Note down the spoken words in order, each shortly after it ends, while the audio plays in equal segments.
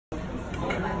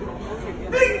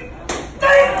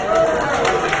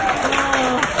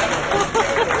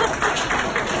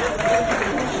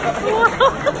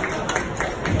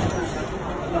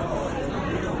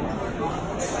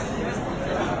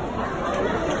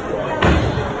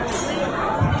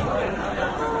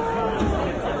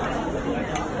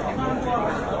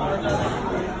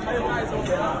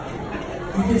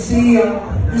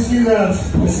see the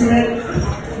cement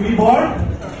rebar.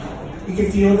 You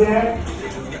can feel that.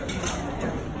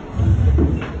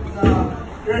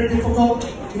 Very difficult.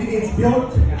 It's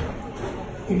built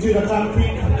into the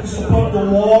concrete to support the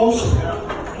walls.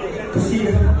 To see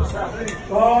the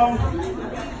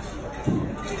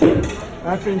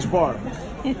half-inch bar.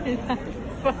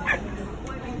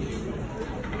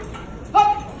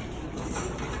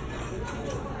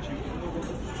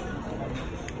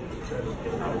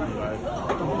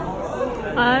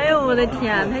哎呦我的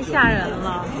天，太吓人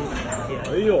了！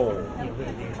哎呦，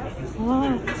哇！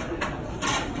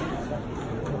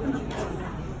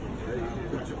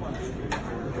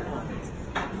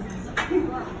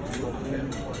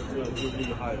这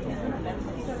厉害了。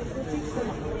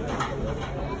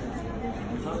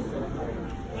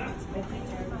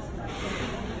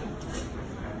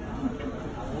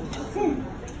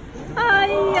哎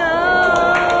呀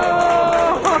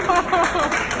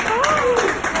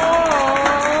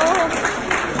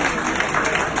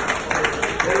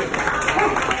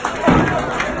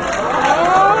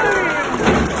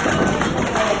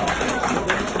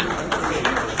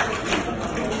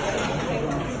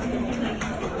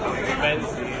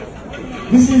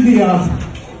！This is the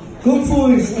Kung Fu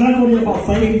is not only about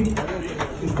fighting,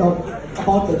 it's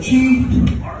about the chi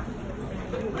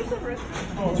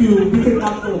to different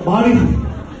parts of the body.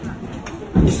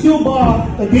 Still,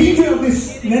 the danger of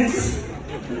this next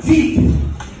feat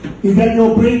is that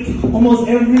you'll break almost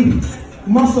every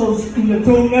muscles in the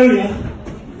throat area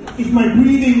if my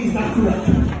breathing is not correct.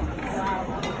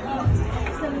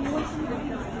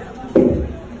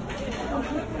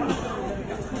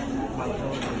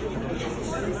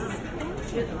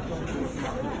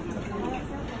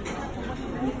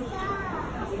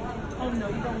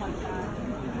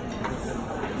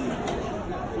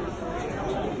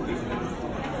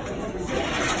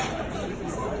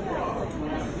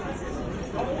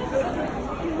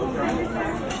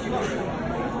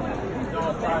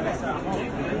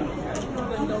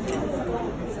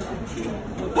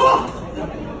哇！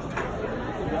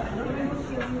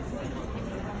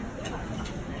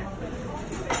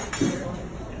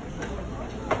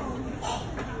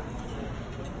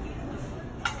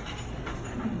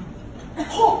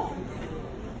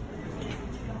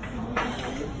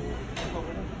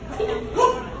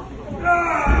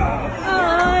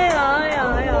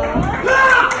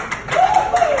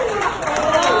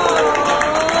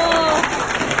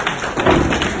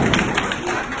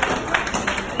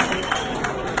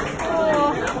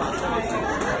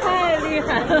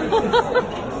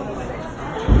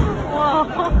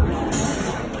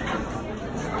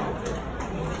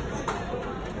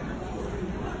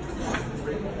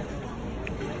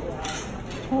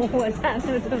我站住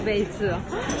这位置。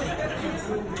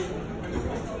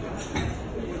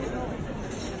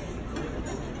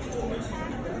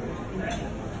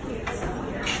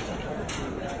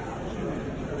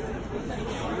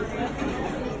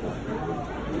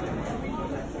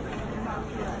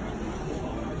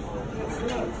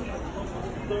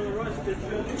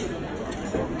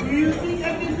Do you think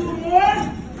I can do more?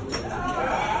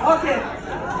 Okay.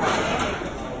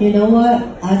 You know what?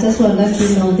 I just want to let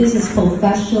you know this is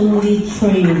professionally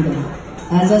trained.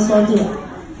 I just want to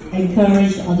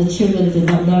encourage other children to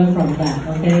not learn from that,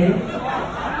 okay?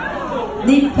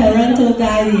 Need parental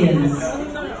guidance.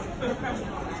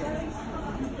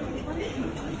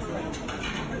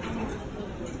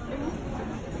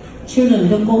 Children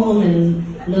don't go home and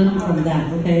learn from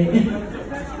that, okay?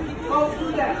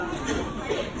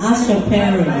 Ask your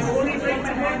parents.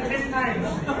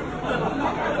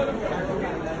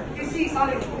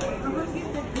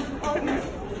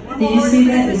 Do you see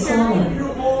that? It's solid.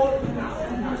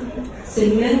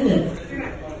 Cemented.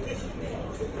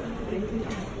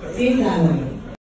 Feel that way.